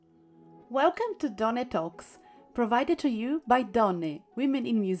Welcome to Donne Talks, provided to you by Donne, Women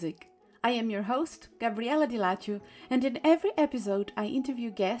in Music. I am your host, Gabriela Di Laccio, and in every episode I interview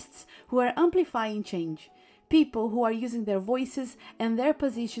guests who are amplifying change, people who are using their voices and their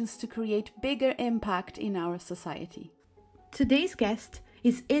positions to create bigger impact in our society. Today's guest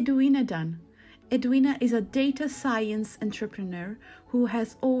is Edwina Dunn. Edwina is a data science entrepreneur who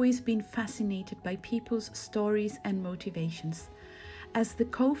has always been fascinated by people's stories and motivations. As the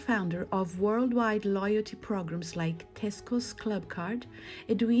co-founder of worldwide loyalty programs like Tesco's Club Card,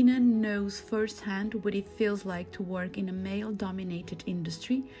 Edwina knows firsthand what it feels like to work in a male-dominated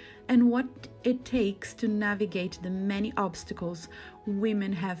industry and what it takes to navigate the many obstacles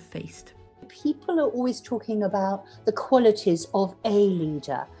women have faced. People are always talking about the qualities of a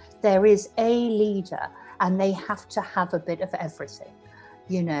leader. There is a leader and they have to have a bit of everything.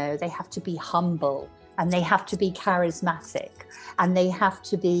 You know, they have to be humble and they have to be charismatic and they have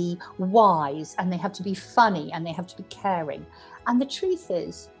to be wise and they have to be funny and they have to be caring. And the truth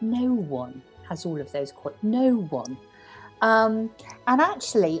is, no one has all of those qualities, no one. And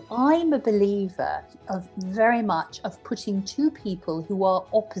actually, I'm a believer of very much of putting two people who are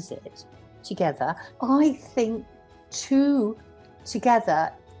opposite together. I think two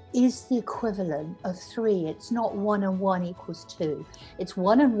together is the equivalent of three. It's not 1 and 1 equals 2. It's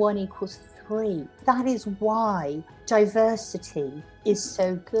 1 and 1 equals 3. That is why diversity is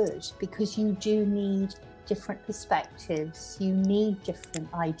so good, because you do need different perspectives. You need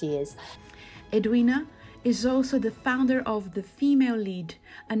different ideas. Edwina is also the founder of The Female Lead,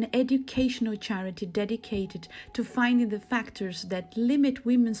 an educational charity dedicated to finding the factors that limit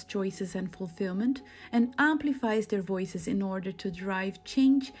women's choices and fulfillment and amplifies their voices in order to drive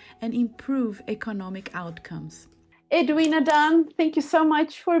change and improve economic outcomes. Edwina Dunn, thank you so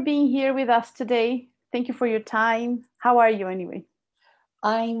much for being here with us today. Thank you for your time. How are you anyway?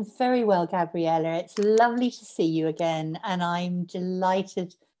 I'm very well, Gabriela. It's lovely to see you again, and I'm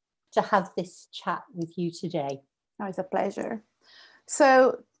delighted to have this chat with you today. Oh, it's a pleasure.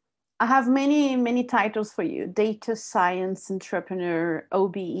 So I have many titles for you: data science entrepreneur,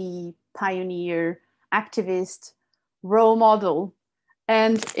 OBE, pioneer, activist, role model.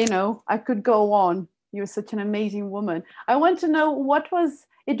 And, I could go on. You're such an amazing woman. I want to know, what was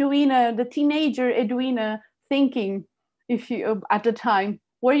Edwina, the teenager Edwina, thinking at the time?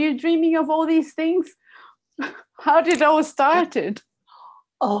 Were you dreaming of all these things? How did it all started?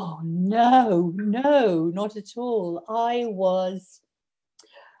 Oh, no, not at all. I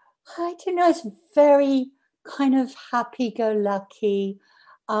don't know, it's very kind of happy-go-lucky.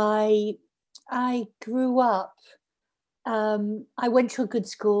 I grew up, I went to a good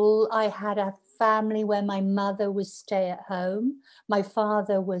school. I had a family where my mother was stay at home. My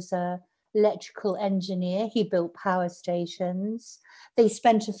father was an electrical engineer. He built power stations. They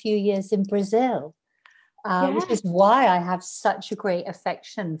spent a few years in Brazil. Which is why I have such a great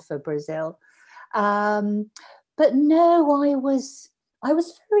affection for Brazil. But no, I was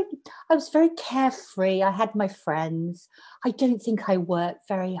very carefree. I had my friends. I don't think I worked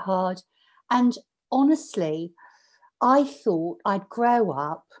very hard. And honestly, I thought I'd grow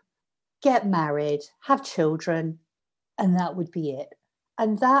up, get married, have children, and that would be it.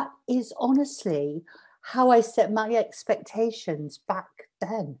 And that is honestly how I set my expectations back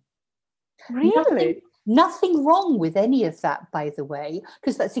then. Really? Nothing wrong with any of that, by the way,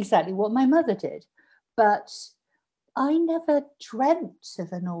 because that's exactly what my mother did. But I never dreamt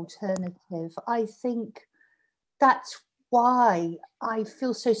of an alternative. I think that's why I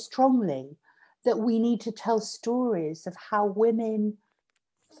feel so strongly that we need to tell stories of how women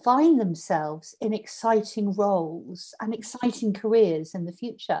find themselves in exciting roles and exciting careers in the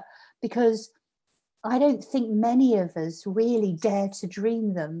future, because I don't think many of us really dare to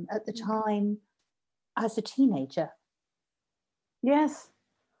dream them at the time as a teenager. Yes,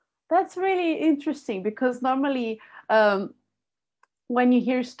 that's really interesting, because normally when you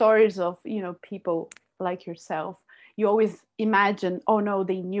hear stories of, people like yourself, you always imagine, oh no,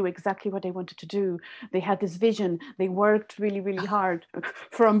 they knew exactly what they wanted to do. They had this vision. They worked really hard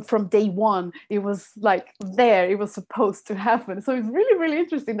from day one. It was like it was supposed to happen. So it's really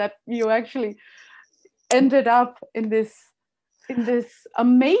interesting that you actually ended up in this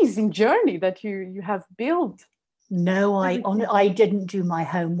amazing journey that you have built. No, I didn't do my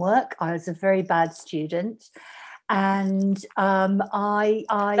homework. I was a very bad student, and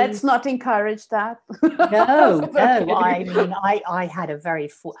let's not encourage that. No. I mean, I had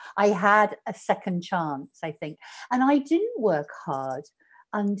a second chance, I think, and I didn't work hard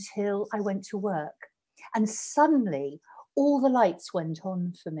until I went to work, and suddenly all the lights went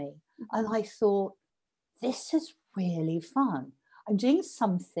on for me, and I thought, this is really fun. I'm doing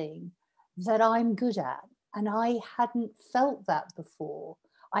something that I'm good at. And I hadn't felt that before.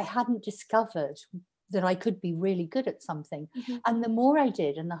 I hadn't discovered that I could be really good at something. Mm-hmm. And the more I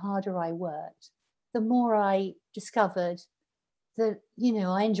did and the harder I worked, the more I discovered that, you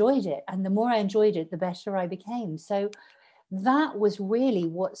know, I enjoyed it. And the more I enjoyed it, the better I became. So that was really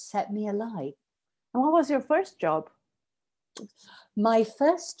what set me alight. And what was your first job? My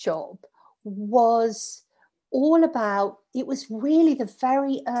first job was all about, it was really the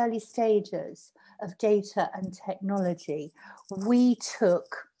very early stages of data and technology. We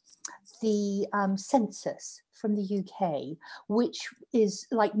took the census from the UK, which is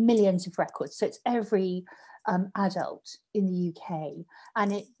like millions of records. So it's every adult in the UK,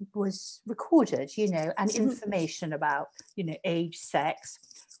 and it was recorded, you know, and information about, you know, age, sex,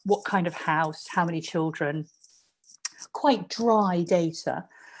 what kind of house, how many children, quite dry data.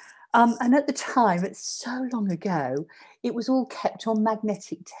 And at the time, it's so long ago, it was all kept on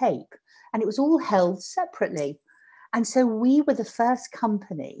magnetic tape and it was all held separately. And so we were the first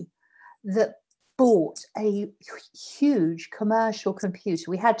company that bought a huge commercial computer.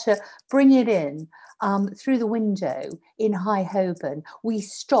 We had to bring it in through the window in High Holborn. We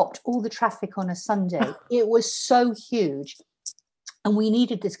stopped all the traffic on a Sunday. It was so huge. And we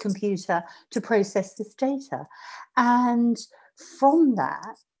needed this computer to process this data. And from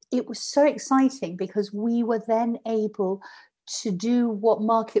that, it was so exciting because we were then able to do what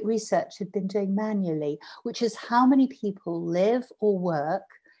market research had been doing manually, which is how many people live or work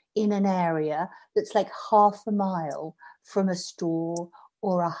in an area that's like half a mile from a store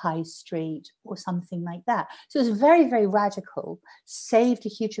or a high street or something like that. So it was very, very radical, saved a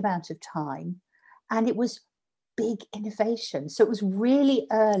huge amount of time, and it was big innovation. So it was really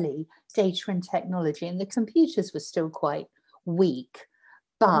early data and technology, and the computers were still quite weak.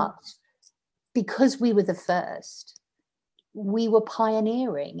 But because we were the first, we were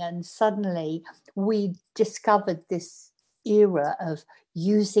pioneering, and suddenly we discovered this era of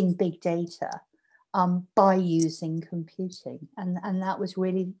using big data by using computing. And that was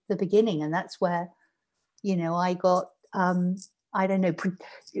really the beginning. And that's where, you know, I got, I don't know,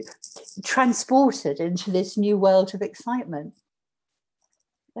 transported into this new world of excitement.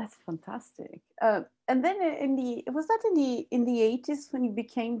 That's fantastic. And then was that in the 80s when you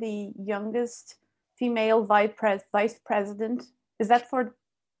became the youngest female vice president? Is that for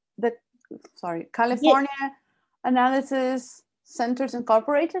the California Analysis Centers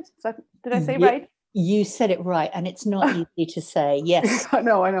Incorporated? Did I say right? You said it right, and it's not easy to say. Yes.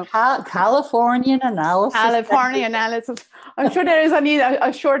 No, I know. Californian Analysis. California Analysis. I'm sure there is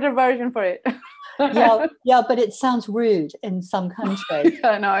a shorter version for it. yeah, but it sounds rude in some countries.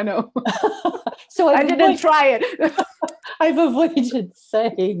 Yeah, no, I know. So I didn't try it. I've avoided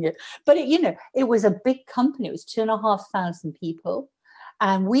saying it. But it was a big company. It was 2,500 people.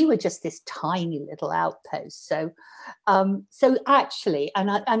 And we were just this tiny little outpost. So actually,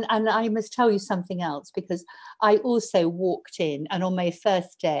 and I must tell you something else, because I also walked in, and on my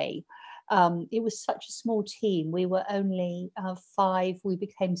first day, it was such a small team. We were only 5. We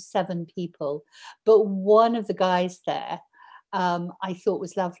became 7 people. But one of the guys there, I thought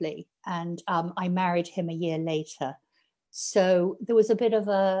was lovely. And I married him a year later. So there was a bit of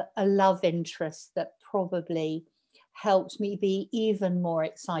a love interest that probably helped me be even more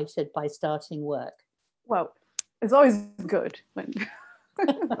excited by starting work. Well, it's always good when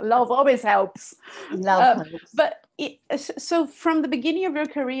love always helps. Love helps. But so from the beginning of your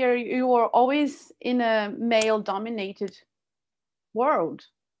career, you were always in a male-dominated world.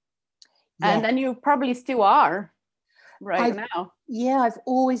 Yes. And then you probably still are now. Yeah, I've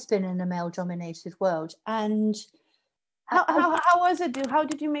always been in a male-dominated world. And how was it? How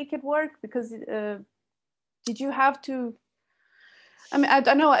did you make it work? Because did you have to? I mean, I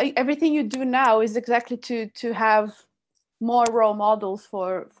don't know. Everything you do now is exactly to have more role models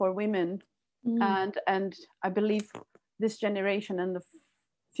for women, and I believe this generation and the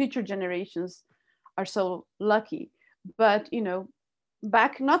future generations are so lucky. But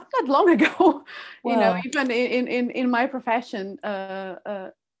back not that long ago, even in my profession,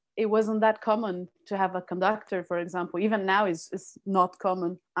 it wasn't that common to have a conductor, for example. Even now, is not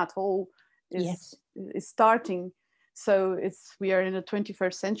common at all. Is starting. So we are in the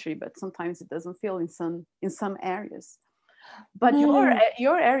 21st century, but sometimes it doesn't feel in some areas. But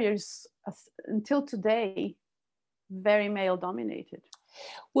your area is until today very male dominated.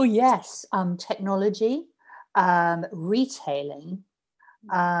 Well, yes, technology, retailing,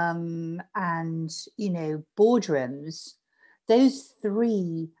 and boardrooms. Those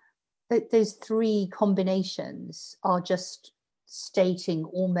three combinations are just stating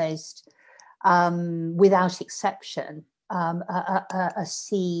almost without exception a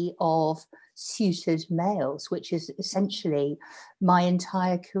sea of suited males, which is essentially my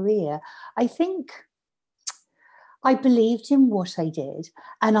entire career. I think I believed in what I did,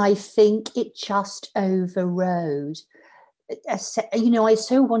 and I think it just overrode. I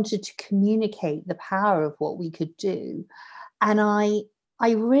so wanted to communicate the power of what we could do, and I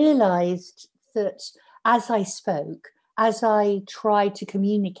realized that as I spoke, as I tried to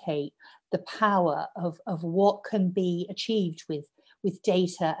communicate the power of what can be achieved with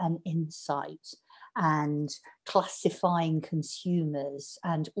data and insight and classifying consumers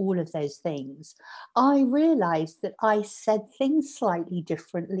and all of those things, I realized that I said things slightly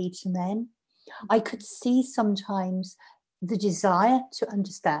differently to men. I could see sometimes the desire to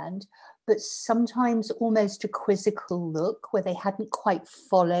understand, but sometimes almost a quizzical look where they hadn't quite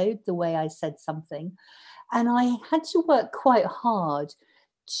followed the way I said something. And I had to work quite hard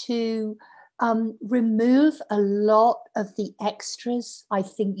to remove a lot of the extras I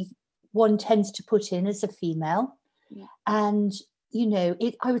think one tends to put in as a female. Yeah. And,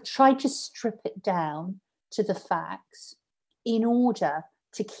 I would try to strip it down to the facts in order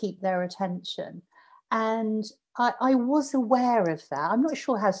to keep their attention. And I was aware of that. I'm not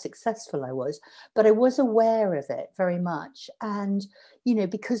sure how successful I was, but I was aware of it very much. And,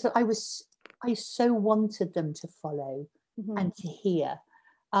 because I so wanted them to follow and to hear.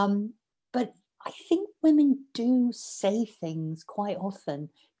 But I think women do say things quite often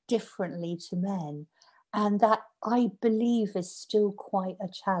differently to men. And that, I believe, is still quite a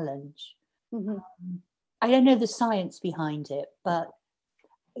challenge. I don't know the science behind it, but,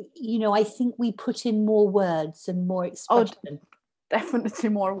 I think we put in more words and more expression. Oh, definitely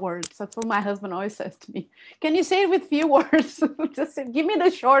more words. That's what my husband always says to me. Can you say it with few words? Just give me the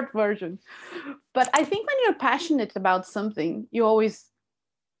short version. But I think when you're passionate about something, you always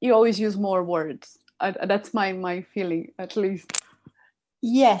use more words. That's my feeling, at least.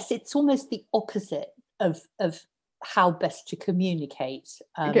 Yes, it's almost the opposite of how best to communicate.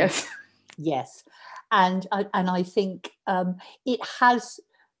 Yes. Yes. And I think it has,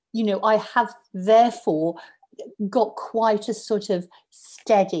 I have therefore got quite a sort of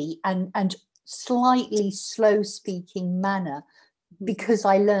steady and slightly slow speaking manner, because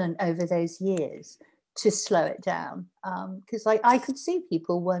I learned over those years to slow it down, because I could see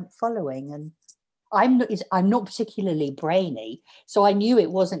people weren't following. And I'm not particularly brainy, so I knew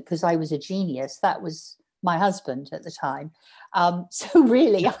it wasn't because I was a genius. That was my husband at the time. So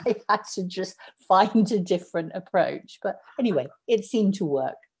really, I had to just find a different approach. But anyway, it seemed to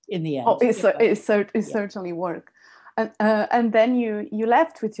work in the end. Oh, it certainly worked. And then you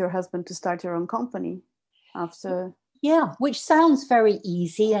left with your husband to start your own company after. Yeah, which sounds very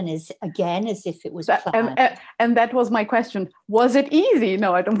easy and is, again, as if it was planned. And that was my question. Was it easy?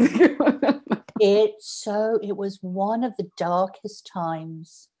 No, I don't think it was. It was one of the darkest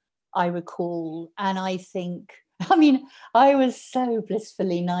times I recall. And I was so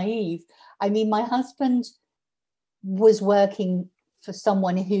blissfully naive. My husband was working for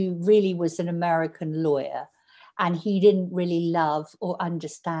someone who really was an American lawyer, and he didn't really love or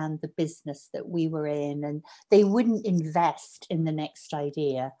understand the business that we were in, and they wouldn't invest in the next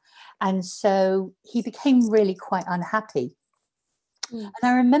idea. And so he became really quite unhappy. And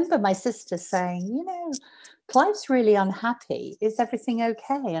I remember my sister saying, Clive's really unhappy. Is everything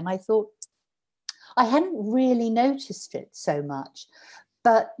okay? And I thought, I hadn't really noticed it so much.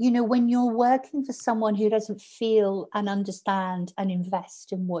 But, when you're working for someone who doesn't feel and understand and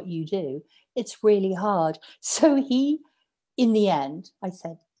invest in what you do, it's really hard. So in the end, I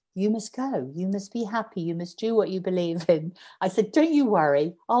said, you must go. You must be happy. You must do what you believe in. I said, don't you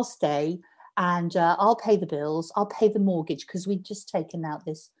worry. I'll stay and I'll pay the bills. I'll pay the mortgage, because we'd just taken out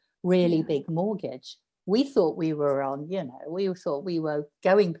this really big mortgage. We thought we were we thought we were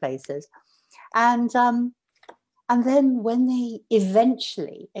going places. And then when they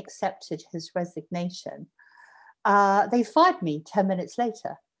eventually accepted his resignation, they fired me 10 minutes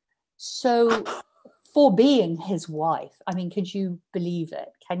later. So for being his wife, could you believe it?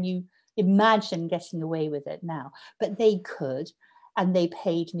 Can you imagine getting away with it now? But they could, and they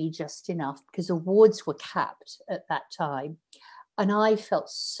paid me just enough, because awards were capped at that time. And I felt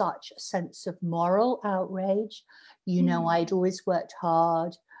such a sense of moral outrage. I'd always worked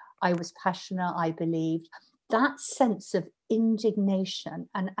hard. I was passionate, I believed. That sense of indignation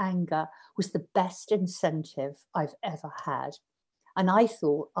and anger was the best incentive I've ever had. And I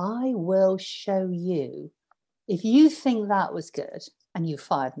thought, I will show you. If you think that was good and you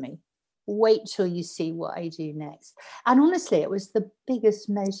fired me, wait till you see what I do next. And honestly, it was the biggest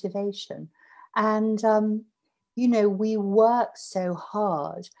motivation. And, we worked so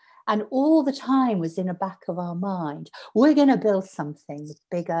hard. And all the time was in the back of our mind, we're going to build something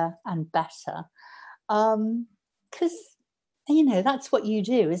bigger and better. Because, that's what you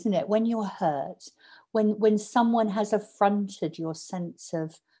do, isn't it? When you're hurt, when someone has affronted your sense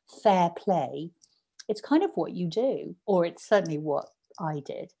of fair play, it's kind of what you do, or it's certainly what I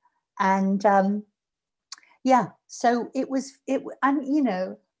did. And so it was, they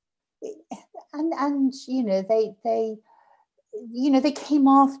came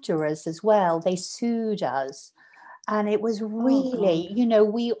after us as well. They sued us. And it was really,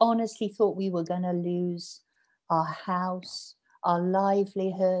 we honestly thought we were going to lose our house, our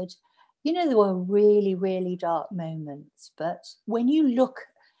livelihood. There were really, really dark moments. But when you look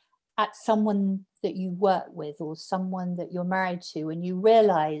at someone that you work with or someone that you're married to, and you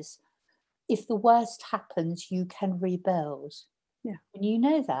realize if the worst happens, you can rebuild. Yeah. And you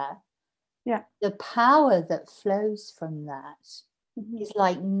know that. Yeah. The power that flows from that is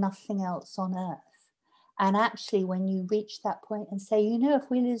like nothing else on earth. And actually, when you reach that point and say, if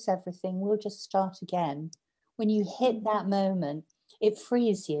we lose everything, we'll just start again. When you hit that moment, it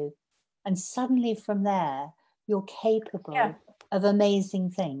frees you. And suddenly from there, you're capable of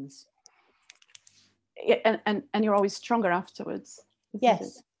amazing things. Yeah, and you're always stronger afterwards.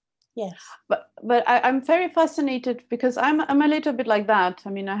 Yes. Yes. But I'm very fascinated because I'm a little bit like that. I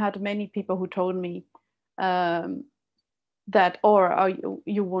mean, I had many people who told me that,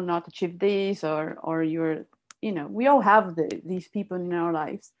 you will not achieve this, or you're, we all have these people in our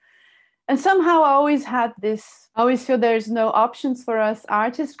lives. And somehow I always feel there's no options for us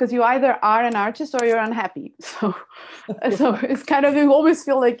artists, because you either are an artist or you're unhappy. So it's kind of, you always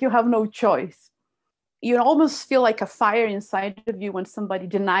feel like you have no choice. You almost feel like a fire inside of you when somebody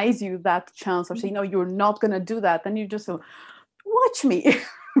denies you that chance, or say, no, you're not going to do that. And you just say, watch me.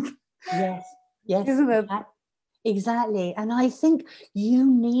 Yes. Isn't it? Exactly. And I think you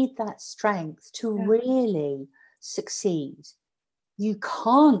need that strength to really succeed. You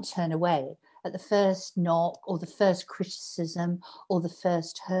can't turn away at the first knock or the first criticism or the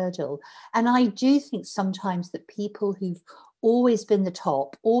first hurdle. And I do think sometimes that people who've always been the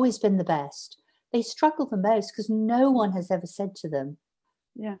top, always been the best, they struggle the most because no one has ever said to them,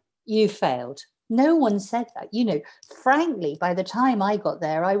 you failed. No one said that. Frankly, by the time I got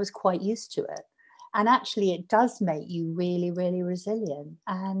there, I was quite used to it. And actually, it does make you really, really resilient.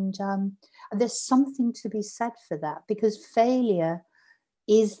 And there's something to be said for that, because failure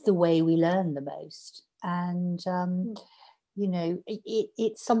is the way we learn the most. And,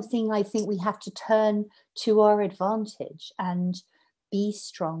 it's something I think we have to turn to our advantage and be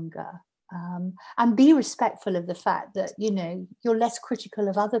stronger. And be respectful of the fact that, you're less critical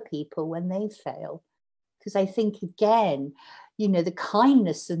of other people when they fail. Because I think, again, the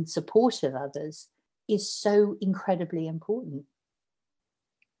kindness and support of others is so incredibly important.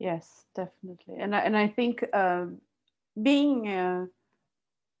 Yes, definitely. And I think being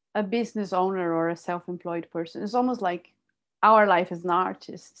a business owner or a self-employed person is almost like our life as an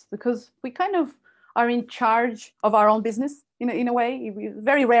artist, because we kind of are in charge of our own business in a way. It's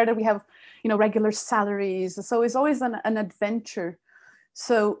very rare that we have regular salaries, so it's always an adventure.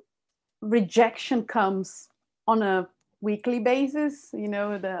 So rejection comes on a weekly basis, in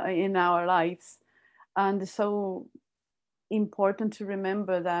our lives. And it's so important to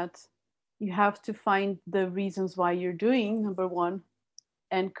remember that you have to find the reasons why you're doing, number one,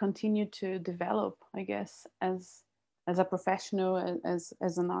 and continue to develop, I guess, as a professional, as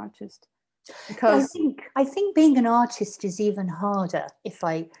an artist. Because I think being an artist is even harder, if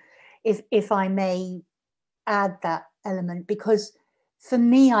I may add that element, because for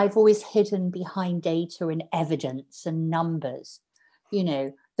me, I've always hidden behind data and evidence and numbers,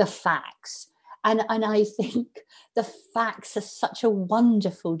 the facts. And I think the facts are such a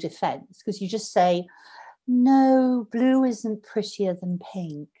wonderful defense, because you just say, no, blue isn't prettier than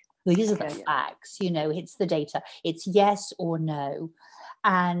pink. These are the facts, it's the data. It's yes or no.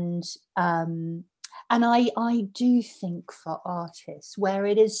 And I do think for artists, where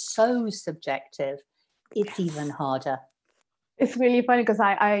it is so subjective, it's even harder. It's really funny because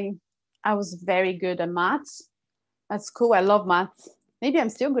I was very good at maths at school. I love maths. Maybe I'm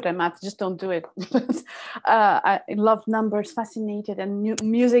still good at maths, just don't do it. I love numbers, fascinated, and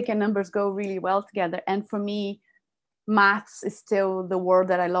music and numbers go really well together. And for me, maths is still the word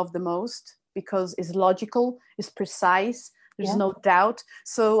that I love the most, because it's logical, it's precise, there's no doubt.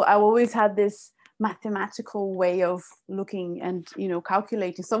 So I always had this mathematical way of looking and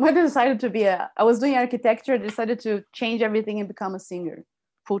calculating. So when I decided to I was doing architecture, I decided to change everything and become a singer,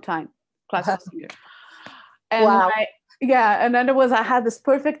 full-time classical singer. And wow. And then I had this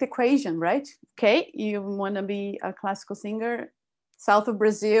perfect equation, right? Okay, you want to be a classical singer, south of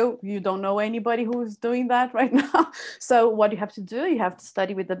Brazil. You don't know anybody who's doing that right now. So what you have to do, you have to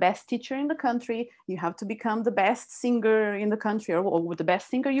study with the best teacher in the country. You have to become the best singer in the country, or the best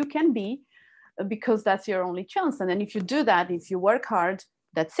singer you can be, because that's your only chance. And then if you do that, if you work hard,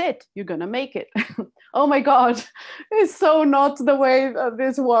 that's it, you're gonna make it. Oh my God, it's so not the way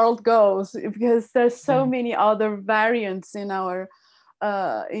this world goes, because there's so many other variants in our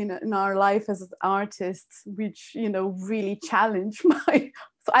in our life as artists, which really challenge my.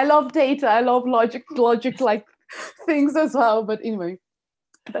 I love data, I love logic like things as well, but anyway,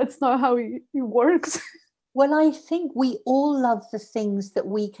 that's not how it works. Well, I think we all love the things that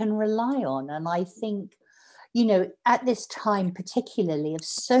we can rely on. And I think, at this time, particularly of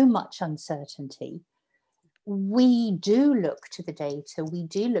so much uncertainty, we do look to the data, we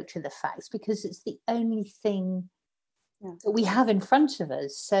do look to the facts, because it's the only thing that we have in front of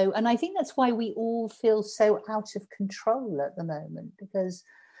us. So, and I think that's why we all feel so out of control at the moment, because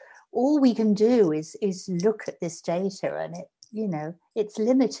all we can do is look at this data, and it's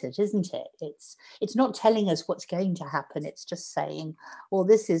limited, isn't it? It's not telling us what's going to happen. It's just saying, well,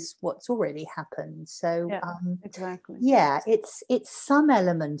 this is what's already happened. So exactly. Yeah, it's some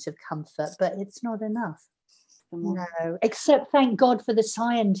element of comfort, but it's not enough. No, except thank God for the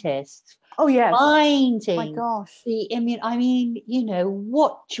scientists. Oh yes. Finding my gosh. the immune. I mean,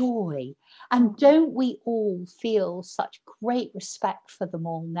 what joy. And don't we all feel such great respect for them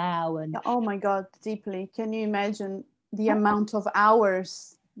all now? And oh my God, deeply. Can you imagine the amount of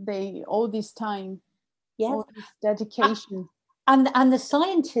hours all this time, all this dedication? And the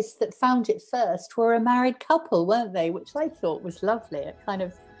scientists that found it first were a married couple, weren't they? Which I thought was lovely. It kind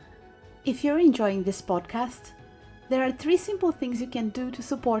of. If you're enjoying this podcast, there are 3 simple things you can do to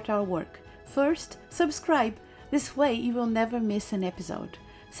support our work. First, subscribe. This way you will never miss an episode.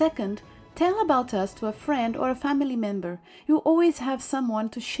 Second, tell about us to a friend or a family member. You always have someone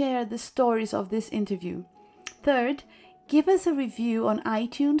to share the stories of this interview. Third, give us a review on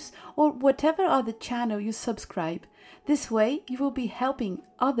iTunes or whatever other channel you subscribe. This way you will be helping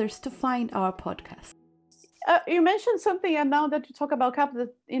others to find our podcast. You mentioned something, and now that you talk about capital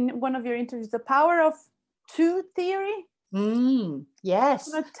in one of your interviews, the power of 2 theory. Yes.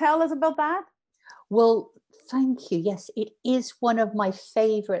 You want to tell us about that? Well, thank you. Yes, it is one of my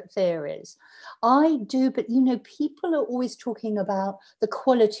favorite theories. I do, but people are always talking about the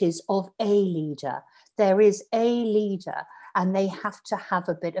qualities of a leader. There is a leader, and they have to have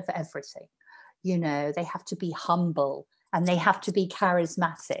a bit of everything. They have to be humble, and they have to be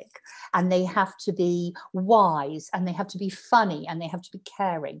charismatic, and they have to be wise, and they have to be funny, and they have to be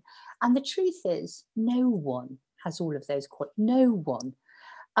caring. And the truth is, no one has all of those qualities. No one.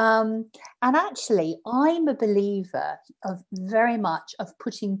 And actually, I'm a believer of very much of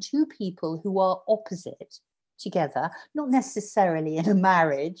putting 2 people who are opposite together, not necessarily in a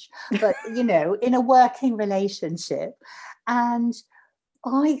marriage, but, in a working relationship. And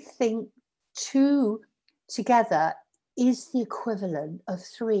I think 2 together is the equivalent of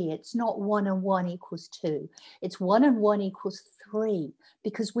 3. It's not 1 and 1 equals 2. It's 1 and 1 equals 3,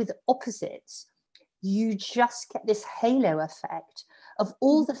 because with opposites, you just get this halo effect of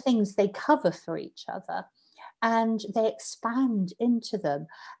all the things they cover for each other, and they expand into them.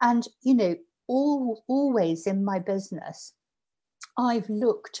 And, always in my business, I've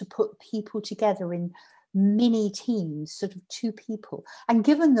looked to put people together in mini teams, sort of 2 people, and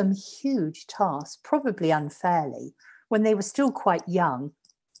given them huge tasks, probably unfairly, when they were still quite young,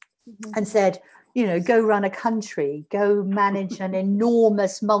 and said, go run a country, go manage an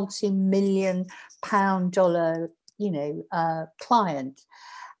enormous multi-million pound dollar, client.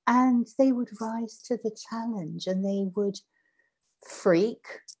 And they would rise to the challenge, and they would freak,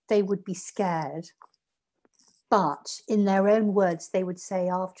 they would be scared. But in their own words, they would say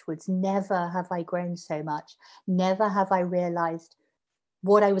afterwards, never have I grown so much, never have I realized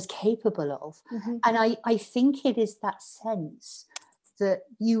what I was capable of. And I think it is that sense that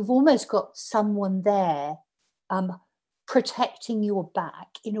you've almost got someone there protecting your back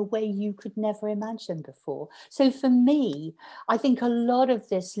in a way you could never imagine before. So for me, I think a lot of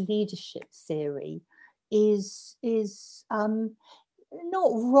this leadership theory is not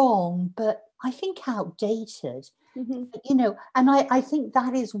wrong, but I think outdated. And I think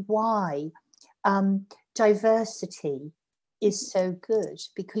that is why diversity is so good,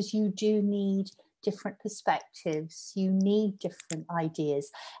 because you do need different perspectives, you need different ideas.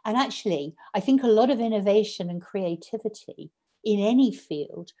 And actually, I think a lot of innovation and creativity in any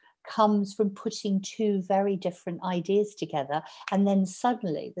field comes from putting 2 very different ideas together, and then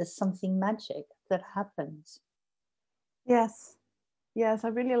suddenly there's something magic that happens. Yes, I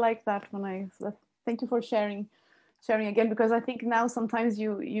really like that. Thank you for sharing sharing again, because I think now sometimes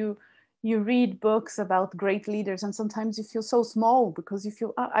you read books about great leaders, and sometimes you feel so small because you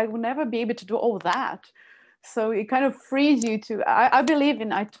feel, I will never be able to do all that. So it kind of frees you to, I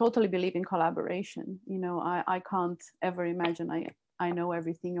totally believe in collaboration. I can't ever imagine I know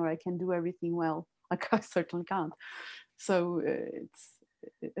everything or I can do everything well. Like, I certainly can't. So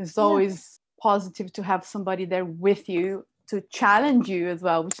it's Yeah. always positive to have somebody there with you to challenge you as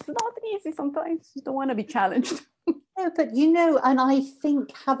well, which is not easy sometimes. You don't want to be challenged. No, but and I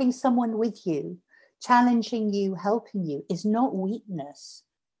think having someone with you, challenging you, helping you, is not weakness.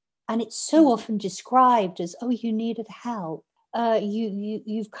 And it's so often described as, oh, you needed help.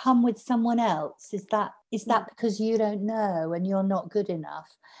 You've come with someone else. Is that because you don't know and you're not good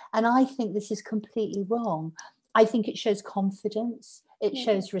enough? And I think this is completely wrong. I think it shows confidence. It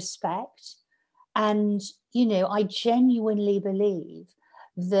shows respect. And, I genuinely believe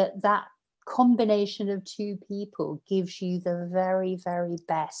that combination of two people gives you the very, very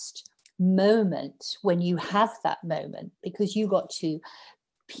best moment when you have that moment, because you got to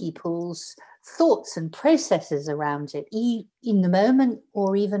people's thoughts and processes around it in the moment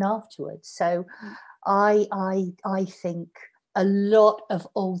or even afterwards. So I think a lot of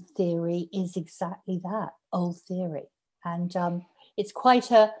old theory is exactly that, old theory. And it's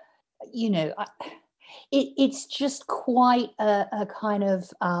quite a, it's just quite a kind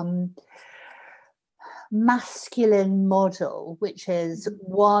of masculine model, which is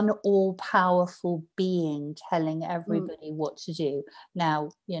one all-powerful being telling everybody what to do.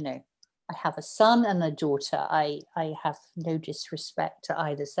 Now, I have a son and a daughter. I have no disrespect to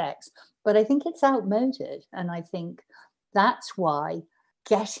either sex, but I think it's outmoded. And I think that's why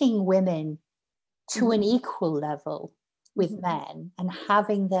getting women to an equal level with men and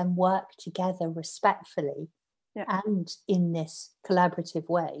having them work together respectfully and in this collaborative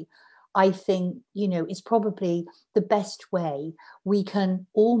way, I think, is probably the best way we can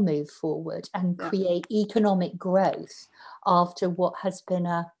all move forward and create economic growth after what has been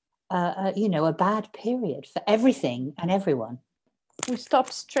a bad period for everything and everyone. We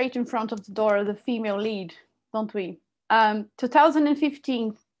stopped straight in front of the door of the female lead, don't we?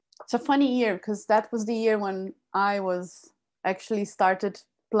 2015, it's a funny year because that was the year when I was actually started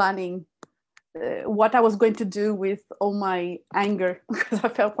planning what I was going to do with all my anger, because I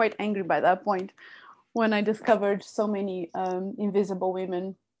felt quite angry by that point when I discovered so many invisible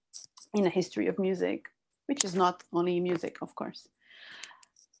women in the history of music, which is not only music, of course.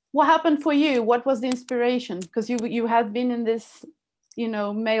 What happened for you? What was the inspiration? Because you had been in this,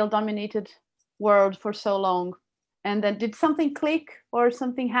 male-dominated world for so long, and then did something click or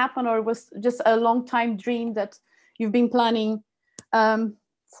something happen, or was just a long time dream that you've been planning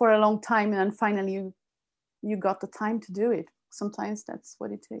for a long time, and then finally you got the time to do it? Sometimes that's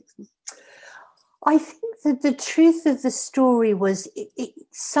what it takes. I think that the truth of the story was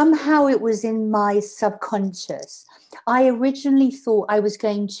somehow it was in my subconscious. I originally thought I was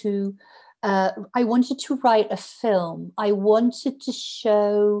going to, I wanted to write a film. I wanted to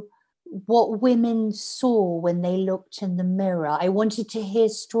show what women saw when they looked in the mirror. I wanted to hear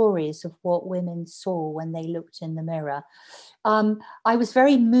stories of what women saw when they looked in the mirror. I was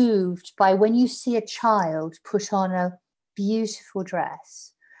very moved by when you see a child put on a beautiful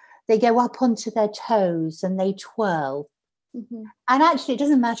dress, they go up onto their toes and they twirl. And actually, it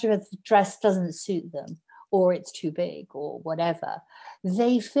doesn't matter if the dress doesn't suit them or it's too big or whatever.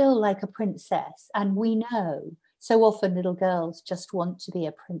 They feel like a princess. And we know so often little girls just want to be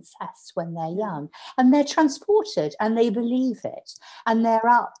a princess when they're young, and they're transported and they believe it, and they're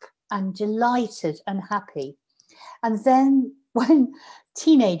up and delighted and happy. And then when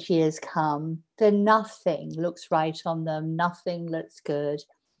teenage years come, then nothing looks right on them, nothing looks good.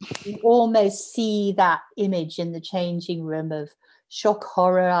 You almost see that image in the changing room of shock,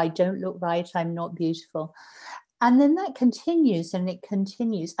 horror, I don't look right, I'm not beautiful. And then that continues and it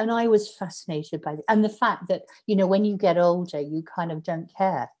continues. And I was fascinated by it. And the fact that, when you get older, you kind of don't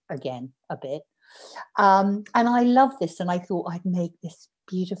care again a bit. And I love this. And I thought I'd make this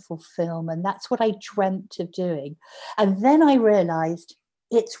beautiful film. And that's what I dreamt of doing. And then I realized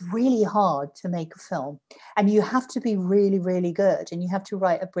it's really hard to make a film, and you have to be really, really good, and you have to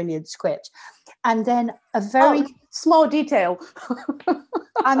write a brilliant script. And then a very small detail.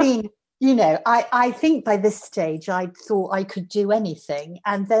 I mean, I think by this stage I thought I could do anything.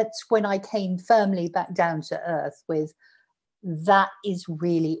 And that's when I came firmly back down to earth with, that is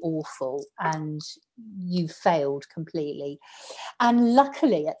really awful and you failed completely. And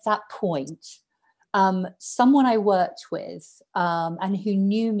luckily at that point, someone I worked with and who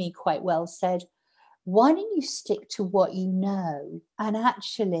knew me quite well said, why don't you stick to what you know? And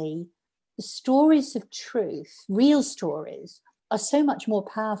actually, the stories of truth, real stories, are so much more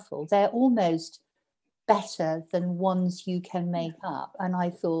powerful. They're almost better than ones you can make up. And I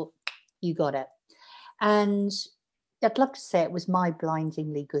thought, you got it. And I'd love to say it was my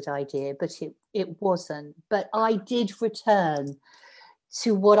blindingly good idea, but it wasn't. But I did return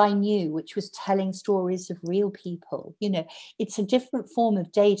to what I knew, which was telling stories of real people. You know, it's a different form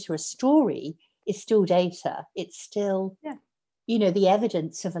of data. A story is still data. It's still, you know, the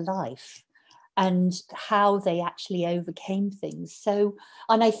evidence of a life and how they actually overcame things. So,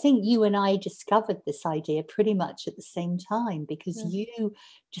 and I think you and I discovered this idea pretty much at the same time, because you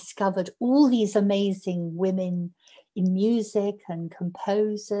discovered all these amazing women in music and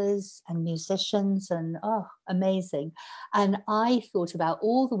composers and musicians, and amazing. And I thought about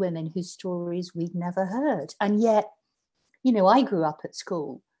all the women whose stories we'd never heard. And yet, you know, I grew up at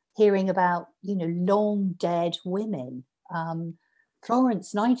school hearing about, you know, long dead women.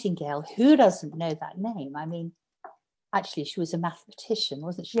 Florence Nightingale, who doesn't know that name? I mean, actually, she was a mathematician,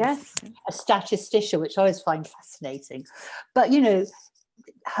 wasn't she? Yes. A statistician, which I always find fascinating. But, you know,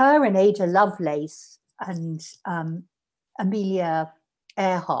 her and Ada Lovelace and Amelia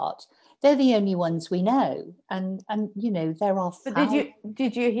Earhart, they're the only ones we know. And you know, there are But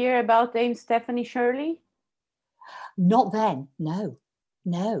did you hear about Dame Stephanie Shirley? Not then, no,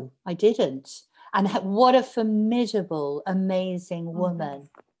 I didn't. And what a formidable, amazing woman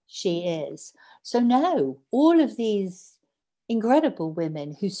she is. So no, all of these incredible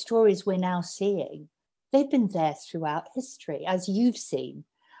women whose stories we're now seeing, they've been there throughout history, as you've seen.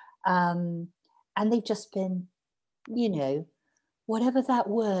 And they've just been, you know, whatever that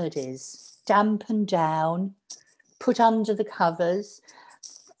word is, dampened down, put under the covers.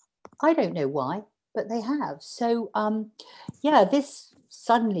 I don't know why, but they have. So, this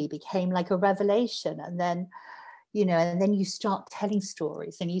suddenly became like a revelation. And then, you know, and then you start telling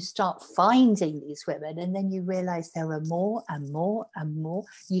stories and you start finding these women, and then you realize there are more and more and more.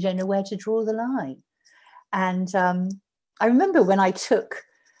 You don't know where to draw the line. And I remember when I took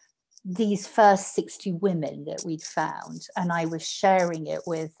these first 60 women that we'd found, and I was sharing it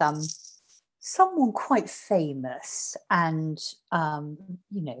with someone quite famous and,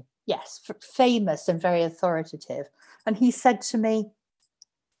 you know, yes, famous and very authoritative. And he said to me,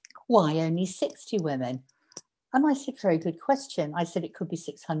 why only 60 women? And I said, very good question. I said, it could be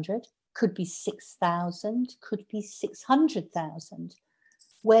 600, could be 6,000, could be 600,000.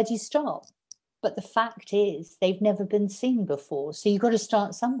 Where do you stop? But the fact is, they've never been seen before. So you've got to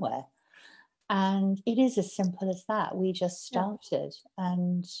start somewhere. And it is as simple as that. We just started.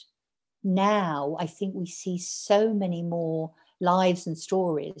 And now I think we see so many more lives and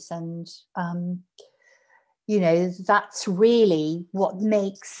stories. And, you know, that's really what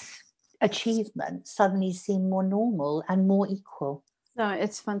makes achievement suddenly seem more normal and more equal. No,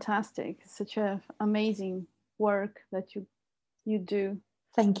 it's fantastic. It's such an amazing work that you do.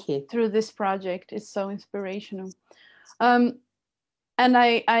 Thank you. Through this project. It's so inspirational. And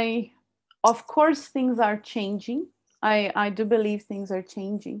I of course, things are changing. I do believe things are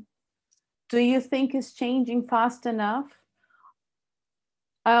changing. Do you think it's changing fast enough?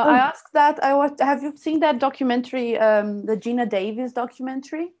 I asked that. Have you seen that documentary, the Gina Davis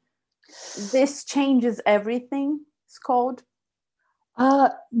documentary? This Changes Everything, it's called.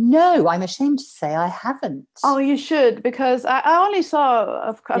 No, I'm ashamed to say I haven't. Oh, you should, because I only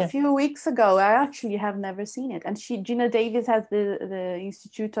saw a few weeks ago. I actually have never seen it. And Gina Davis has the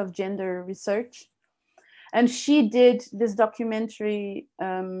Institute of Gender Research. And she did this documentary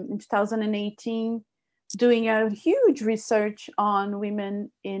in 2018, doing a huge research on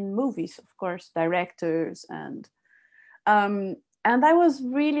women in movies, of course, directors. And I was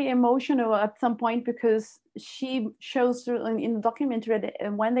really emotional at some point, because she shows in the documentary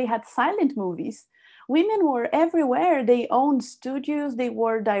that when they had silent movies, women were everywhere. They owned studios, they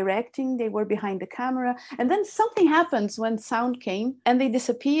were directing, they were behind the camera. And then something happens when sound came and they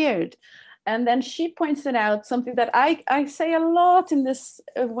disappeared. And then she points it out, something that I say a lot in this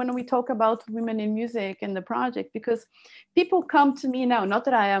when we talk about women in music and the project, because people come to me now, not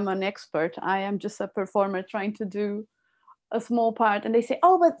that I am an expert, I am just a performer trying to do a small part, and they say,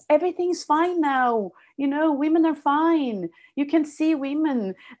 oh, but everything's fine now, you know, women are fine, you can see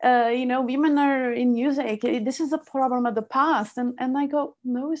women, you know, women are in music, this is a problem of the past. And I go,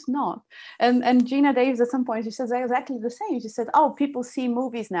 no, it's not. And Gina Davis at some point, she says exactly the same. She said, oh, people see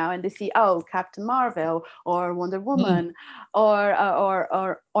movies now and they see, oh, Captain Marvel or Wonder Woman, or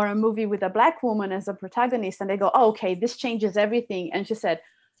a movie with a Black woman as a protagonist, and they go, oh, okay, this changes everything. And she said,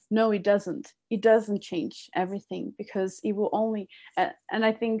 no, it doesn't. It doesn't change everything, because it will only, and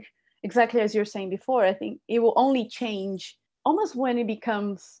I think exactly as you're saying before, I think it will only change almost when it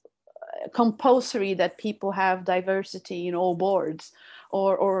becomes compulsory that people have diversity in all boards,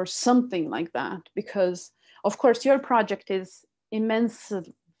 or something like that, because of course your project is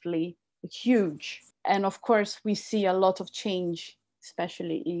immensely huge, and of course we see a lot of change,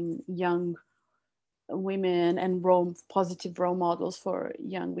 especially in young women, and positive role models for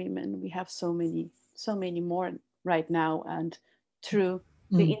young women. We have so many more right now, and through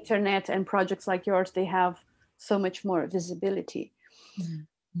the internet and projects like yours, they have so much more visibility.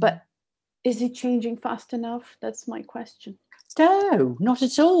 But is it changing fast enough? That's my question. No, not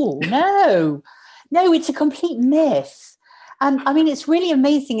at all. No, it's a complete myth. I mean, it's really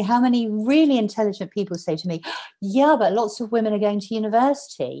amazing how many really intelligent people say to me, yeah, but lots of women are going to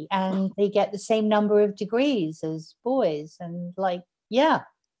university and they get the same number of degrees as boys. And like, yeah.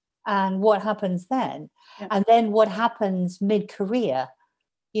 And what happens then? Yeah. And then what happens mid-career?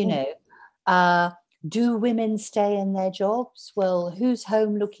 You know, do women stay in their jobs? Well, who's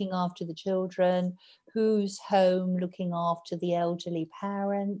home looking after the children? Who's home looking after the elderly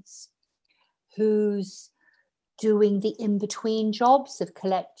parents? Who's doing the in-between jobs of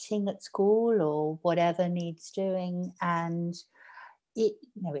collecting at school or whatever needs doing? And it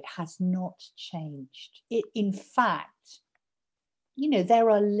has not changed. In fact, there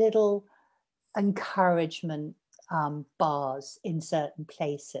are little encouragement bars in certain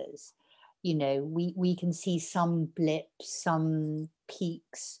places. We can see some blips, some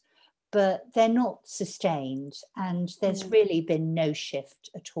peaks, but they're not sustained, and there's really been no shift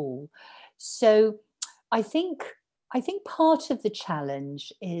at all. So I think part of the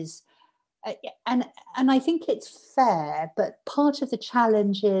challenge is, and I think it's fair, but part of the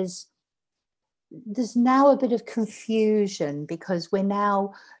challenge is there's now a bit of confusion because we're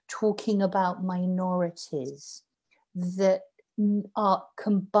now talking about minorities that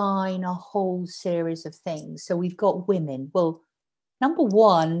combine a whole series of things. So we've got women. Well, number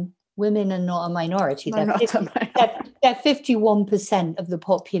one, women are not a minority. They're 51% of the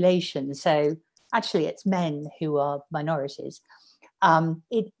population. So actually it's men who are minorities. But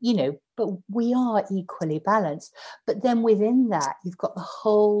we are equally balanced. But then within that, you've got the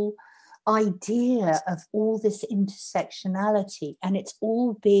whole idea of all this intersectionality, and it's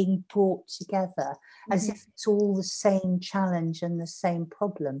all being brought together as if it's all the same challenge and the same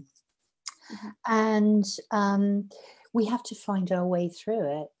problem. And we have to find our way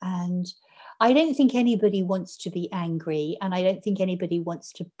through it. And I don't think anybody wants to be angry, and I don't think anybody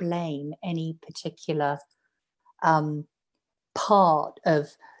wants to blame any particular part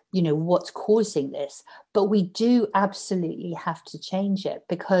of what's causing this, but we do absolutely have to change it,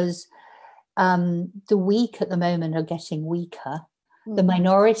 because the weak at the moment are getting weaker. The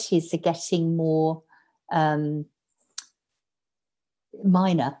minorities are getting more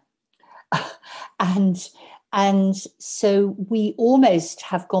minor. And so we almost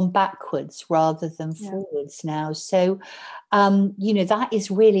have gone backwards rather than forwards now. So, that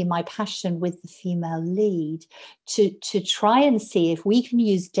is really my passion with the female lead, to try and see if we can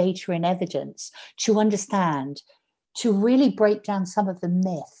use data and evidence to understand, to really break down some of the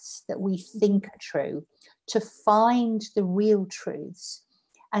myths that we think are true, to find the real truths,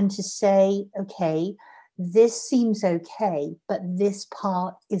 and to say, okay, this seems okay, but this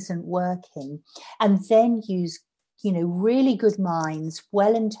part isn't working. And then use, really good minds,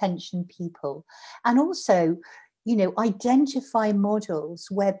 well-intentioned people, and also, identify models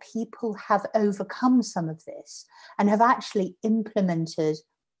where people have overcome some of this and have actually implemented,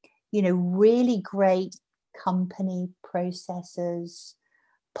 really great company processes,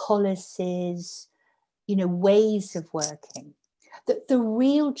 policies, ways of working. The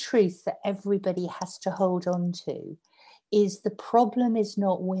real truth that everybody has to hold on to is the problem is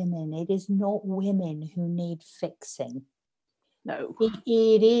not women. It is not women who need fixing. No.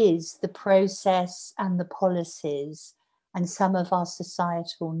 It is the process and the policies and some of our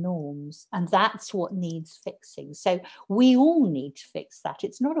societal norms. And that's what needs fixing. So we all need to fix that.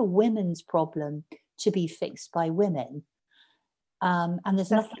 It's not a women's problem to be fixed by women. And there's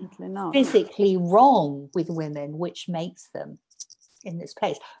Definitely nothing not physically wrong with women which makes them in this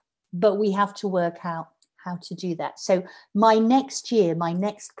place. But we have to work out how to do that. So my next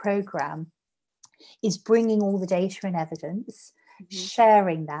program is bringing all the data and evidence,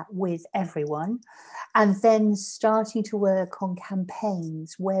 sharing that with everyone, and then starting to work on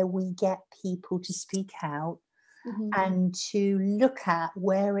campaigns where we get people to speak out and to look at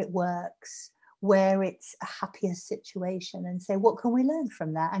where it works, where it's a happier situation, and say, what can we learn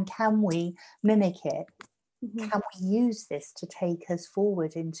from that? And can we mimic it? Can we use this to take us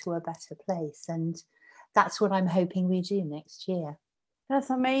forward into a better place? And that's what I'm hoping we do next year.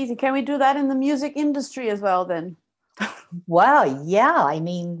 That's amazing. Can we do that in the music industry as well then? Well, yeah, I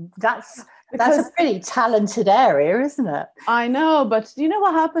mean, that's Because a pretty talented area, isn't it? I know, but you know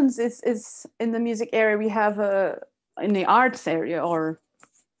what happens is in the music area we have in the arts area or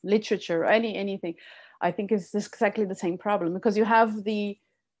literature, anything. I think it's just exactly the same problem, because you have the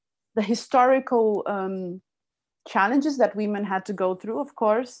historical challenges that women had to go through, of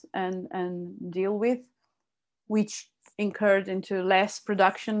course, and deal with, which incurred into less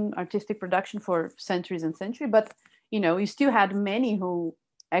production, artistic production for centuries and centuries. But you still had many who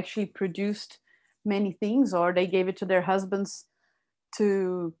actually produced many things, or they gave it to their husbands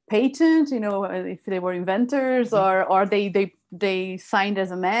to patent, if they were inventors, or they signed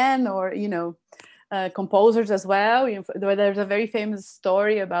as a man, or composers as well. There's a very famous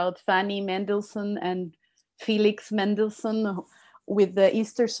story about Fanny Mendelssohn and Felix Mendelssohn with the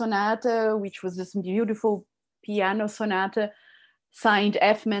Easter Sonata, which was this beautiful piano sonata, signed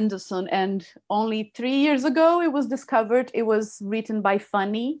F. Mendelssohn. And only 3 years ago, it was discovered it was written by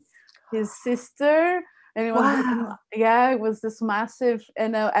Fanny, his sister. And it was Wow. it was this massive,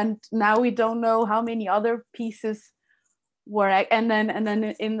 and now we don't know how many other pieces were. And then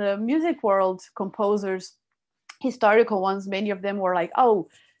in the music world, composers, historical ones, many of them were like, oh,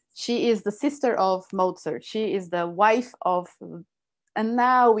 she is the sister of Mozart, she is the wife of, and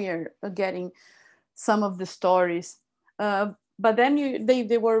now we are getting some of the stories. But then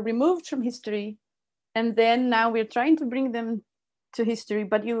they were removed from history, and then now we're trying to bring them to history.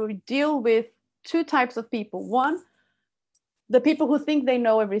 But you deal with two types of people. One, the people who think they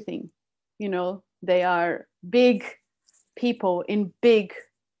know everything. They are big people in big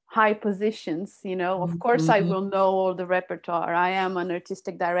high positions. Of course I will know all the repertoire, I am an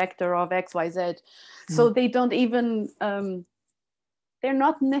artistic director of XYZ. So they don't even they're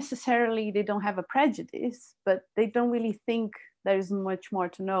not necessarily, they don't have a prejudice, but they don't really think there's much more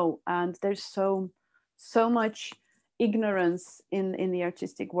to know. And there's so much ignorance in the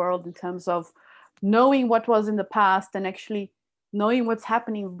artistic world in terms of knowing what was in the past and actually knowing what's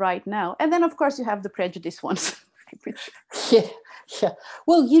happening right now. And then of course you have the prejudice ones. Yeah.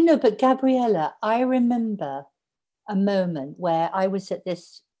 Well, but Gabriella, I remember a moment where I was at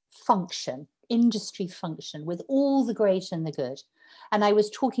this industry function with all the great and the good. And I was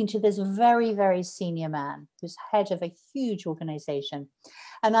talking to this very, very senior man who's head of a huge organization.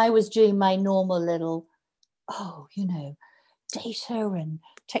 And I was doing my normal little, data and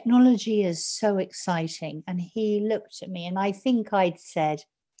technology is so exciting. And he looked at me, and I think I'd said,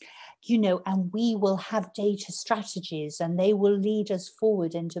 and we will have data strategies and they will lead us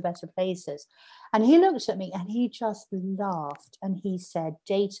forward into better places. And he looked at me and he just laughed and he said,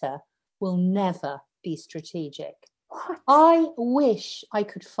 data will never be strategic. What? I wish I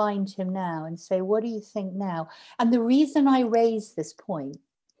could find him now and say, what do you think now? And the reason I raise this point,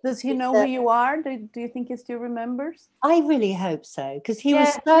 does he know who you are? Do you think he still remembers? I really hope so, because he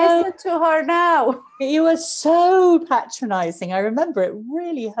was so... Listen to her now. He was so patronizing. I remember it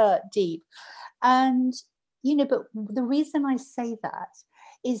really hurt deep. And, but the reason I say that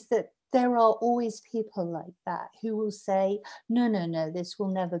is that there are always people like that who will say, no, this will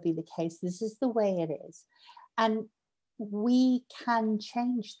never be the case. This is the way it is. And we can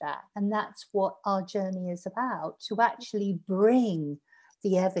change that. And that's what our journey is about, to actually bring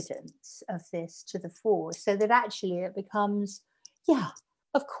the evidence of this to the fore, so that actually it becomes,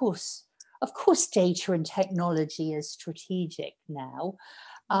 of course, data and technology is strategic now.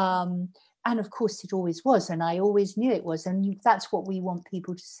 And of course it always was, and I always knew it was. And that's what we want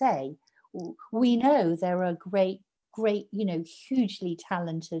people to say. We know there are great, hugely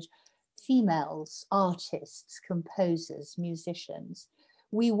talented females, artists, composers, musicians.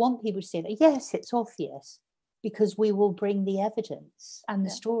 We want people to say that, yes, it's obvious, because we will bring the evidence and the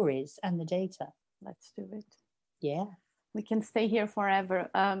stories and the data. Let's do it. Yeah. We can stay here forever.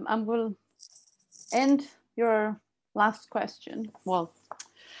 I will end your last question. Well,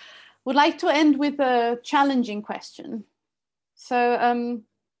 would like to end with a challenging question. So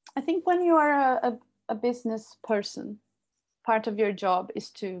I think when you are a business person, part of your job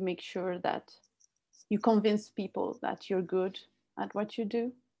is to make sure that you convince people that you're good at what you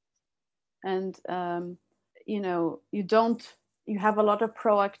do. And you have a lot of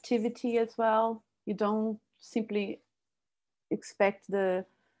proactivity as well. You don't simply expect the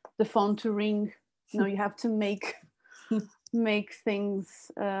phone to ring. You have to make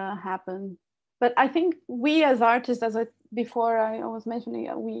things happen. But I think we as artists, before I was mentioning,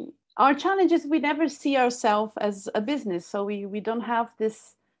 our challenge is we never see ourselves as a business. So we don't have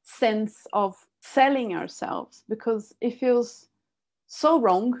this sense of selling ourselves, because it feels so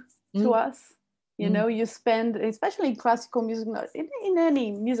wrong to us. You spend, especially in classical music, in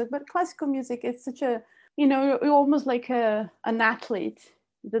any music, but classical music, it's such a you're almost like an athlete.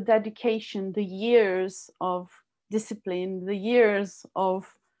 The dedication, the years of discipline, the years of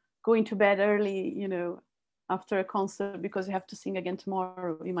going to bed early, after a concert because you have to sing again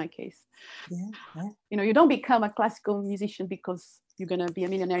tomorrow, in my case. Yeah. You don't become a classical musician because you're going to be a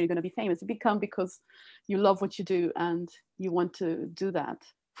millionaire, you're going to be famous. You become because you love what you do and you want to do that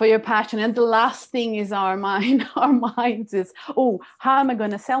for your passion. And the last thing is our minds is, oh, how am I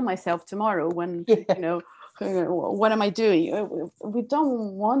going to sell myself tomorrow when, what am I doing? We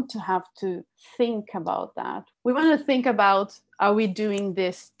don't want to have to think about that. We want to think about, are we doing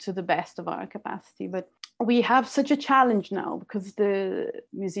this to the best of our capacity? But we have such a challenge now because the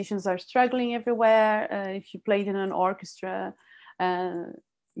musicians are struggling everywhere. If you played in an orchestra, what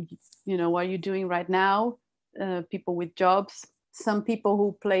are you doing right now? People with jobs. Some people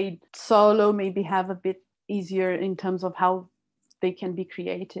who played solo maybe have a bit easier in terms of how they can be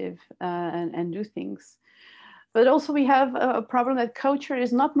creative and do things. But also we have a problem that culture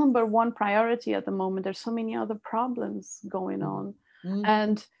is not number one priority at the moment. There's so many other problems going on.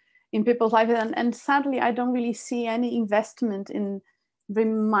 And in people's lives. And sadly, I don't really see any investment in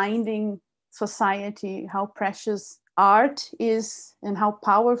reminding society how precious art is and how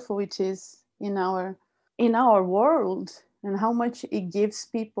powerful it is in our world, and how much it gives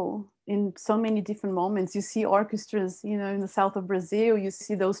people in so many different moments. You see orchestras, in the south of Brazil, you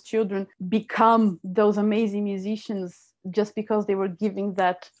see those children become those amazing musicians just because they were given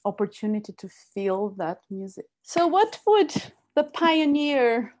that opportunity to feel that music. So what would the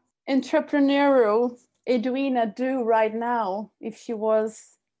pioneer, entrepreneurial Edwina do right now if she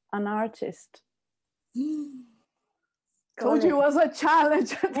was an artist? Told you it was a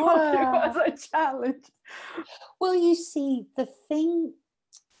challenge. I told you it was a challenge. Well, you see, the thing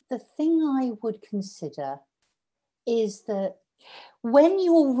I would consider is that when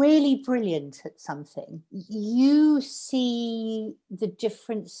you're really brilliant at something, you see the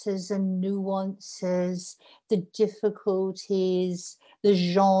differences and nuances, the difficulties, the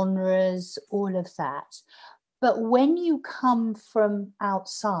genres, all of that. But when you come from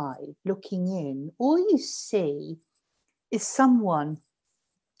outside looking in, all you see is someone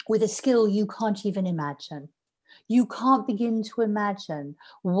with a skill you can't even imagine. You can't begin to imagine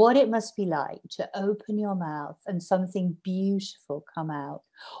what it must be like to open your mouth and something beautiful come out,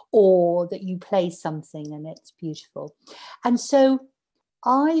 or that you play something and it's beautiful. And so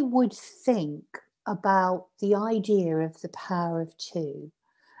I would think about the idea of the power of two.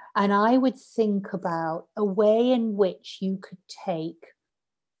 And I would think about a way in which you could take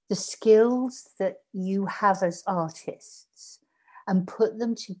the skills that you have as artists and put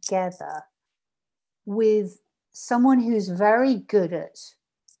them together with someone who's very good at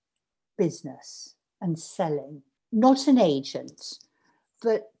business and selling, not an agent,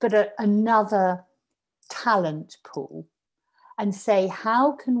 but another talent pool, and say,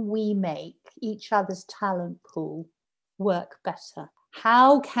 how can we make each other's talent pool work better?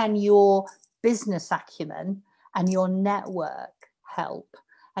 How can your business acumen and your network help?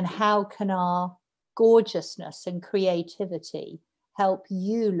 And how can our gorgeousness and creativity help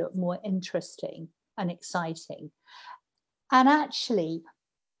you look more interesting and exciting? And actually,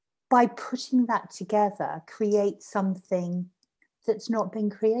 by putting that together, create something that's not been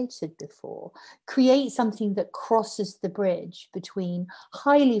created before. Create something that crosses the bridge between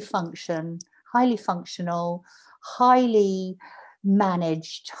highly functional, highly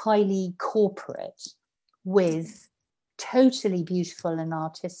managed, highly corporate, with totally beautiful and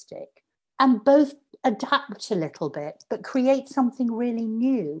artistic, and both adapt a little bit, but create something really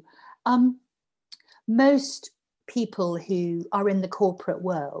new. Most people who are in the corporate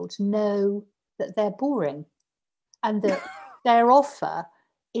world know that they're boring and that their offer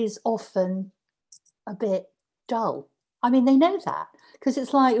is often a bit dull. I mean, they know that because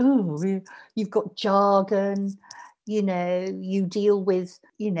it's like, oh, you've got jargon, you deal with,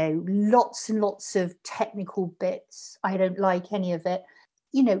 lots and lots of technical bits. I don't like any of it.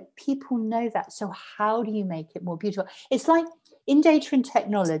 People know that. So how do you make it more beautiful? It's like in data and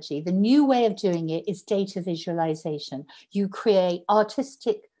technology, the new way of doing it is data visualization. You create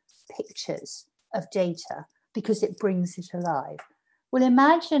artistic pictures of data because it brings it alive. Well,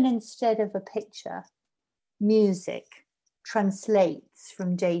 imagine instead of a picture, music translates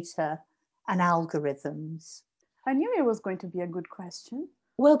from data and algorithms. I knew it was going to be a good question.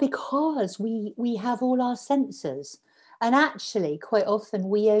 Well, because we have all our senses. And actually, quite often,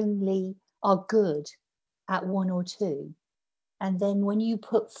 we only are good at one or two. And then when you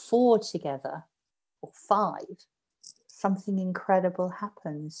put four together, or five, something incredible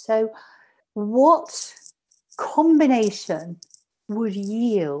happens. So what combination would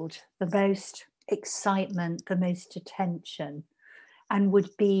yield the most excitement, the most attention, and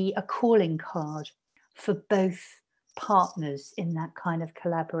would be a calling card for both partners in that kind of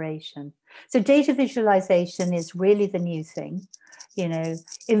collaboration. So data visualization is really the new thing,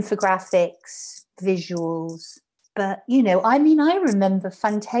 infographics, visuals. But, I remember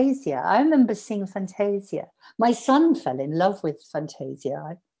Fantasia. I remember seeing Fantasia. My son fell in love with Fantasia.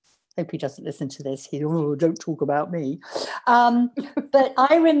 I hope he doesn't listen to this. Don't talk about me. But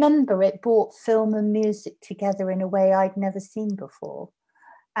I remember it brought film and music together in a way I'd never seen before.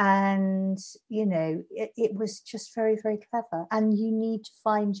 And, it was just very, very clever. And you need to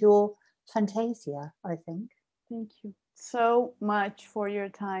find your Fantasia, I think. Thank you so much for your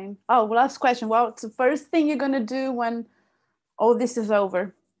time. Oh, last question. What's the first thing you're going to do when all this is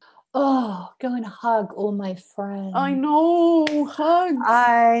over? Oh, go and hug all my friends. I know, hugs.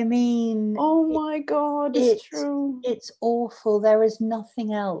 I mean, oh my God, it's true. It's awful. There is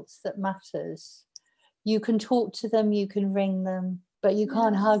nothing else that matters. You can talk to them, you can ring them, but you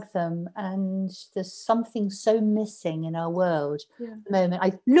can't hug them. And there's something so missing in our world at the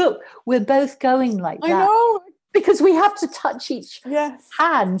moment. Look, we're both going like that. I know. Because we have to touch each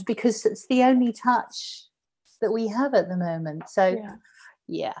hand, because it's the only touch that we have at the moment. So,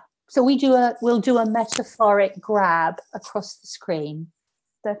 So we'll do a metaphoric grab across the screen.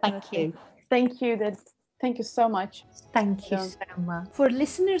 Definitely. Thank you. Thank you so much. Thank you so much. For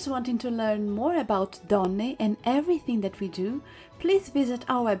listeners wanting to learn more about Donne and everything that we do, please visit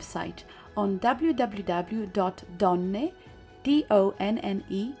our website on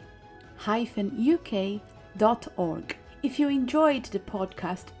www.donne-uk.org. If you enjoyed the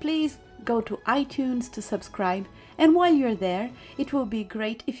podcast, please go to iTunes to subscribe, and while you're there, it will be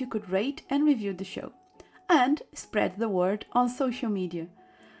great if you could rate and review the show, and spread the word on social media.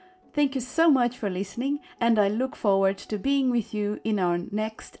 Thank you so much for listening, and I look forward to being with you in our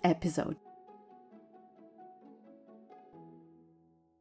next episode.